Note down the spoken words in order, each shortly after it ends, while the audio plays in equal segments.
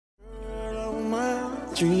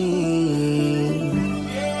dream.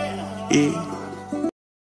 Yeah.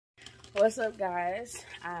 What's up, guys?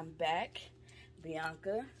 I'm back.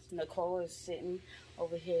 Bianca. Nicole is sitting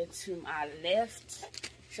over here to my left.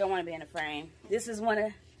 She don't want to be in the frame. This is one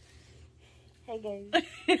of... Hey, guys.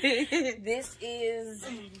 This is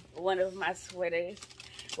one of my sweaters.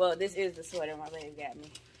 Well, this is the sweater my baby got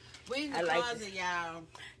me. We in the closet, y'all.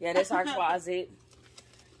 Yeah, that's our closet.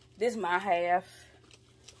 This is my half.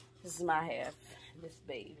 This is my half. This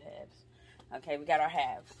baby half. Okay, we got our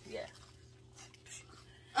halves. Yeah.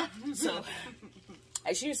 So,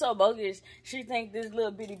 and she's so bogus. She think this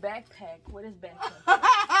little bitty backpack. What is backpack?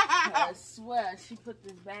 I swear, she put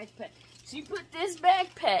this backpack. She put this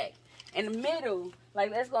backpack in the middle.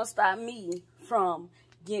 Like, that's gonna stop me from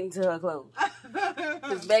getting to her clothes.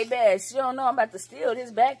 Cause baby, she don't know I'm about to steal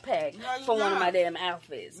this backpack for one of my damn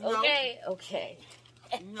outfits. Okay, okay.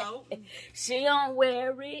 No. She don't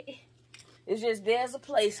wear it. It's just there's a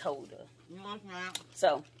placeholder.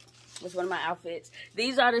 So, it's one of my outfits.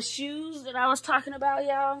 These are the shoes that I was talking about,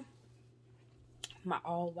 y'all. My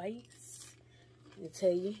all whites. Let me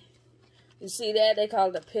tell you. You see that? They call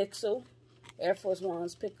it a Pixel. Air Force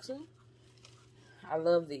One's Pixel. I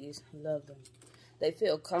love these. Love them. They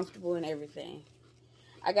feel comfortable and everything.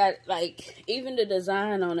 I got, like, even the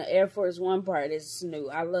design on the Air Force One part is new.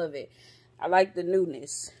 I love it. I like the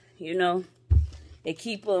newness, you know. They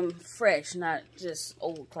keep them fresh, not just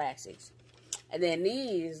old classics. And then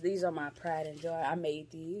these are my pride and joy. I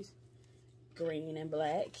made these. Green and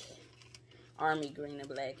black. Army green and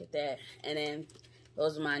black at that. And then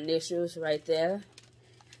those are my initials right there.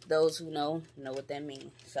 Those who know what that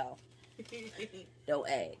means. So, don't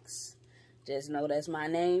ask. Just know that's my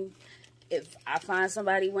name. If I find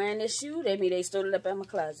somebody wearing this shoe, that means they stood it up in my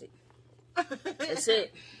closet. That's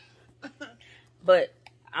it. But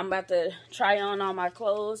I'm about to try on all my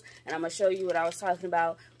clothes, and I'm going to show you what I was talking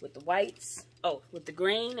about with the whites. Oh, with the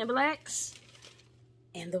green and blacks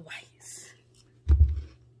and the whites.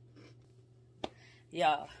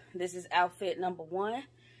 Y'all, this is outfit number 1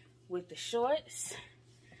 with the shorts.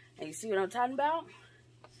 And you see what I'm talking about?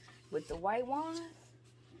 With the white ones.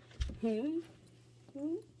 Hi.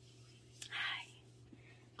 You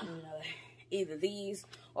know, either these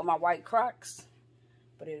or my white Crocs.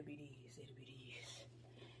 But it'll be these.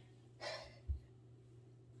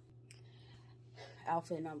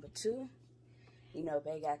 Outfit number 2. You know,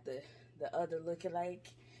 they got the other looking like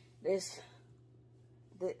this.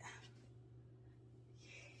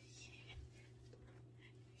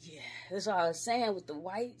 Yeah, that's what I was saying with the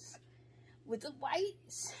whites. With the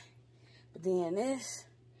whites. But then this,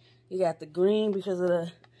 you got the green because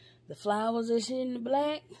of the flowers and shit in the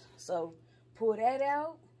black. So, pull that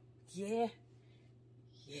out. Yeah.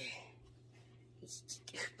 Yeah.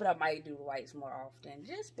 But I might do the whites more often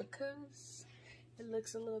just because it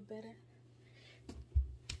looks a little better.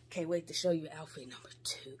 Can't wait to show you outfit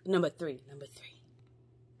number 3.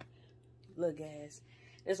 Look, guys,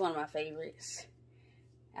 this is one of my favorites.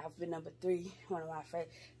 Outfit number 3, one of my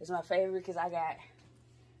favorite. It's my favorite because I got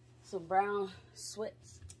some brown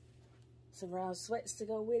sweats. Some brown sweats to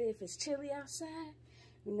go with it if it's chilly outside.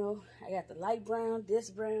 You know, I got the light brown, this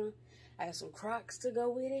brown. I got some Crocs to go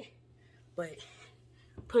with it. But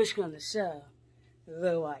push comes to shove,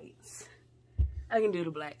 the whites. I can do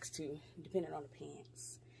the blacks too, depending on the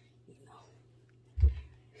pants. You know.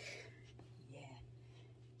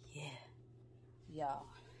 Yeah. Y'all.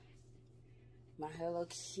 My Hello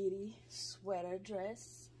Kitty sweater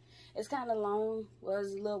dress. It's kind of long. Well,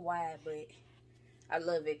 it's a little wide, but I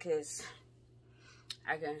love it because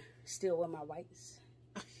I can still wear my whites.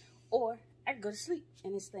 Or I can go to sleep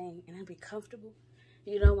in this thing and I'll be comfortable.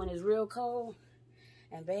 You know, when it's real cold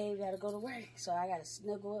and babe got to go to work. So I got to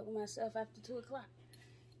snuggle up with myself after 2 o'clock.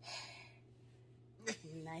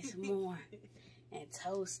 Nice and warm and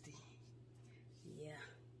toasty. Yeah.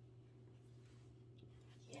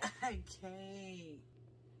 Okay.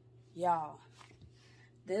 Y'all,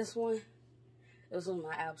 this one was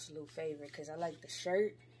my absolute favorite because I like the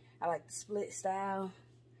shirt. I like the split style.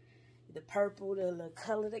 The purple, the little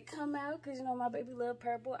color that come out because, you know, my baby love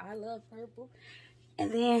purple. I love purple.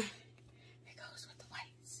 And then it goes with the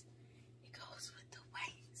whites. It goes with the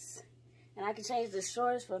whites. And I can change the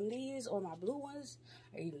shorts from these or my blue ones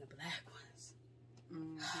or even the black ones.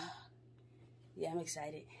 Yeah, I'm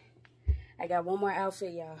excited. I got one more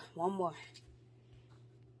outfit, y'all. One more.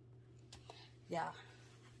 Y'all,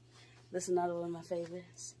 this is another one of my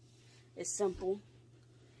favorites. It's simple.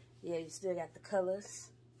 Yeah, you still got the colors.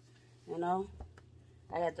 You know,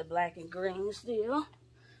 I got the black and green still,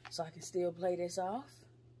 so I can still play this off.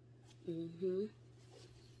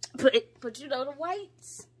 But you know, the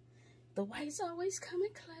whites. The whites always come in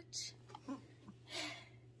clutch.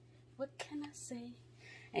 What can I say?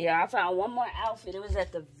 And y'all, I found one more outfit. It was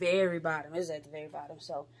at the very bottom.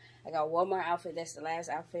 So I got one more outfit. That's the last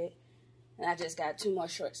outfit. And I just got 2 more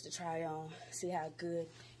shorts to try on. See how good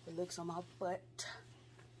it looks on my butt.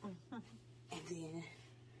 And then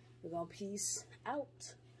we're going to peace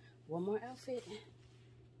out. One more outfit.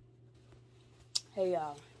 Hey,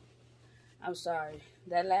 y'all. I'm sorry.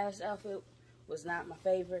 That last outfit was not my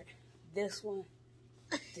favorite. This one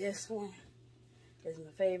is my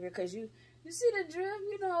favorite. Because you see the drip,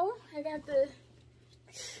 you know. I got the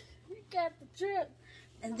drip.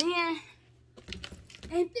 And then,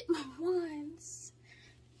 ain't it my ones?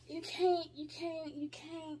 You can't.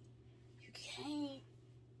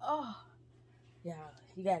 Oh. Y'all,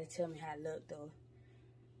 you gotta tell me how I look, though.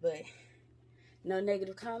 But, no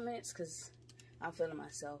negative comments, because I'm feeling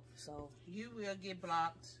myself, so. You will get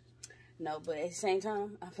blocked. No, but at the same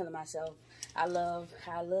time, I'm feeling myself. I love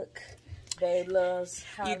how I look. Babe loves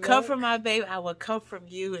how I look. You come from my babe, I will come from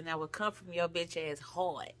you, and I will come from your bitch ass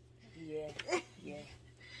hard. Yeah.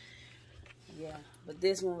 But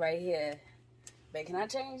this one right here, babe, can I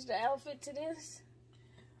change the outfit to this?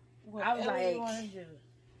 Whatever you want to do.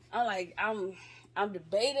 I'm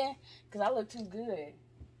debating because I look too good.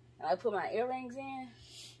 And I put my earrings in.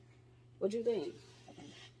 What you think?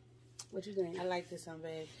 I like this one,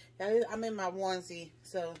 babe. I'm in my onesie,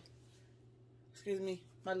 so, excuse me,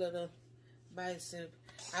 my little bodysuit.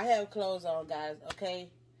 I have clothes on, guys,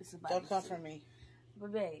 okay? Don't come for me.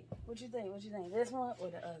 But, babe, what you think? This one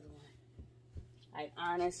or the other one? Like,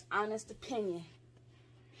 honest opinion.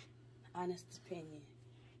 I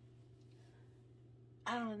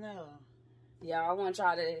don't know. Yeah, I want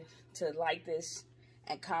y'all to like this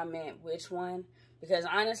and comment which one. Because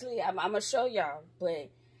honestly, I'm going to show y'all. But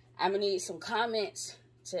I'm going to need some comments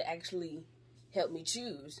to actually help me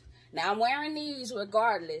choose. Now, I'm wearing these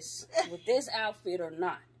regardless with this outfit or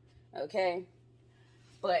not. Okay?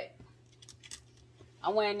 But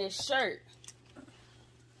I'm wearing this shirt.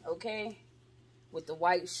 Okay? With the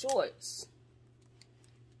white shorts.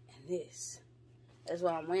 And this. That's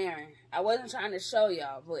what I'm wearing. I wasn't trying to show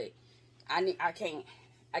y'all, but I can't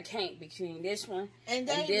between this one and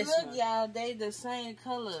this one. Y'all, they the same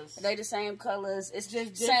colors. It's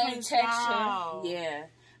just same different texture. style. Yeah.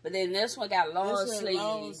 But then this one got long sleeve.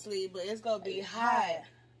 Long sleeve, but it's gonna be hot.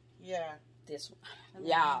 Yeah. This one.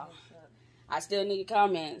 Y'all. I still need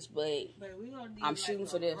comments, but we gonna need I'm shooting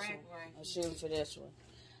for this one. I'm shooting for this one.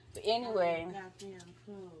 But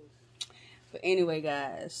anyway,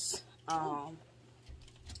 guys.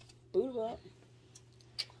 Buddha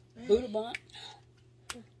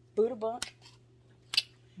bump.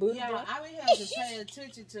 Yeah, I would have to pay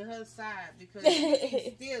attention to her side because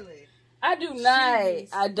she's stealing. I do not.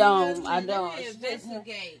 I don't.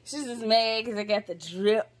 She's just mad because I got the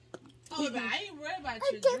drip. Oh, but I ain't worried about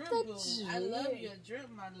your drip, boo. I love your drip,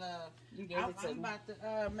 my love. I'm about to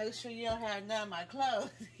make sure you don't have none of my clothes.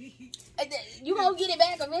 You gonna get it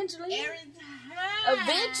back eventually? Every time.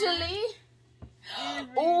 Eventually.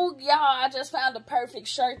 Oh, y'all! I just found the perfect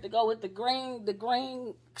shirt to go with the green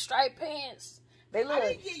striped pants. They look. I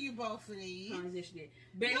didn't give you both of these.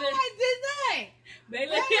 Baby, no, I did not.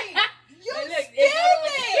 Baby, you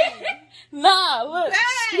stealing. Nah, look.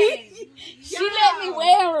 She let me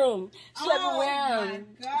wear them. She let me wear them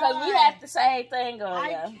because we had the same thing on. I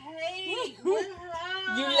can't with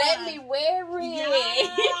her. You let me wear it.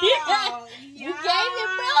 You gave me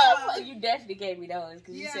both. You definitely gave me those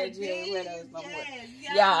because you said you didn't wear those no more.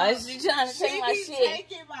 Y'all, she trying to take my shit.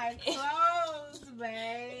 Taking my clothes,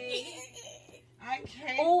 babe. I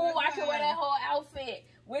can't. Oh, I can wear that whole outfit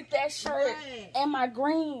with that shirt and my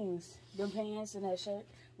greens. Them pants and that shirt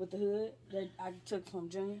with the hood that I took from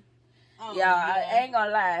Junior. Oh, I ain't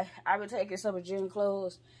gonna lie. I've been taking some of Junior's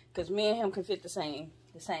clothes because me and him can fit the same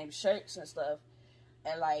shirts and stuff.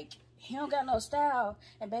 And like, he don't got no style.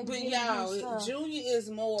 And baby, but y'all, Junior is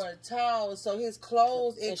more tall, so his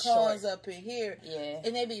clothes it comes up in here. Yeah,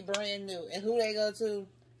 and they be brand new. And who they go to,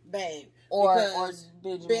 babe? Or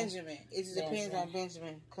Benjamin. It just depends on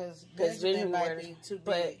Benjamin because Benjamin might be too big.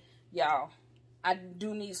 But y'all, I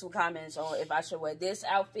do need some comments on if I should wear this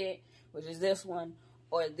outfit, which is this one,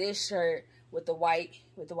 or this shirt with the white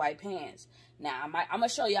pants. Now I'm gonna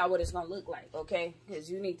show y'all what it's gonna look like, okay? Because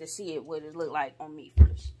you need to see it what it look like on me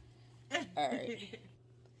first. All right,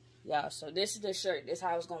 y'all. So this is the shirt. This is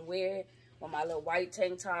how I was gonna wear it with my little white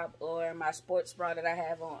tank top or my sports bra that I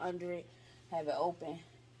have on under it. Have it open,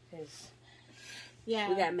 cause we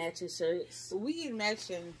got matching shirts. We can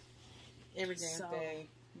matching every damn thing,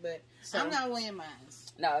 but I'm not wearing mine.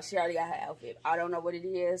 No, she already got her outfit. I don't know what it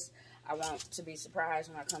is. I want to be surprised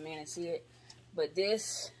when I come in and see it. But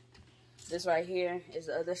this right here is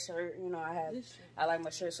the other shirt. You know, I like my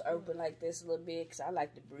shirts open like this a little bit because I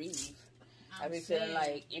like to breathe. I be feeling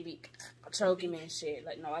like it be choking me and shit.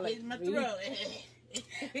 Like, no, I like to breathe.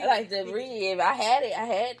 I like to breathe. I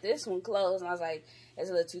had this one closed, and I was like, it's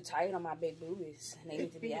a little too tight on my big boobies, and they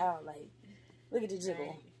need to be out. Like, look at the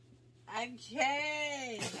jiggle. I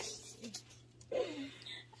can't.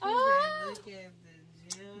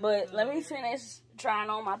 But let me finish trying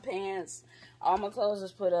on my pants. All my clothes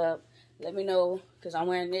is put up. Let me know, because I'm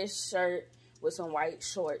wearing this shirt with some white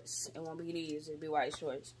shorts. It won't be these. It'll be white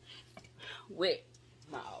shorts with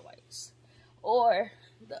my all whites. Or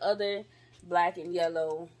the other black and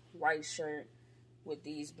yellow white shirt with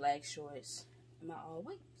these black shorts and my all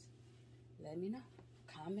whites. Let me know.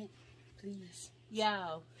 Comment, please.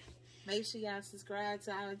 Y'all, make sure y'all subscribe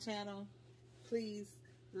to our channel. Please,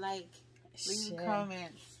 like, leave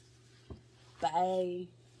comments. Bye.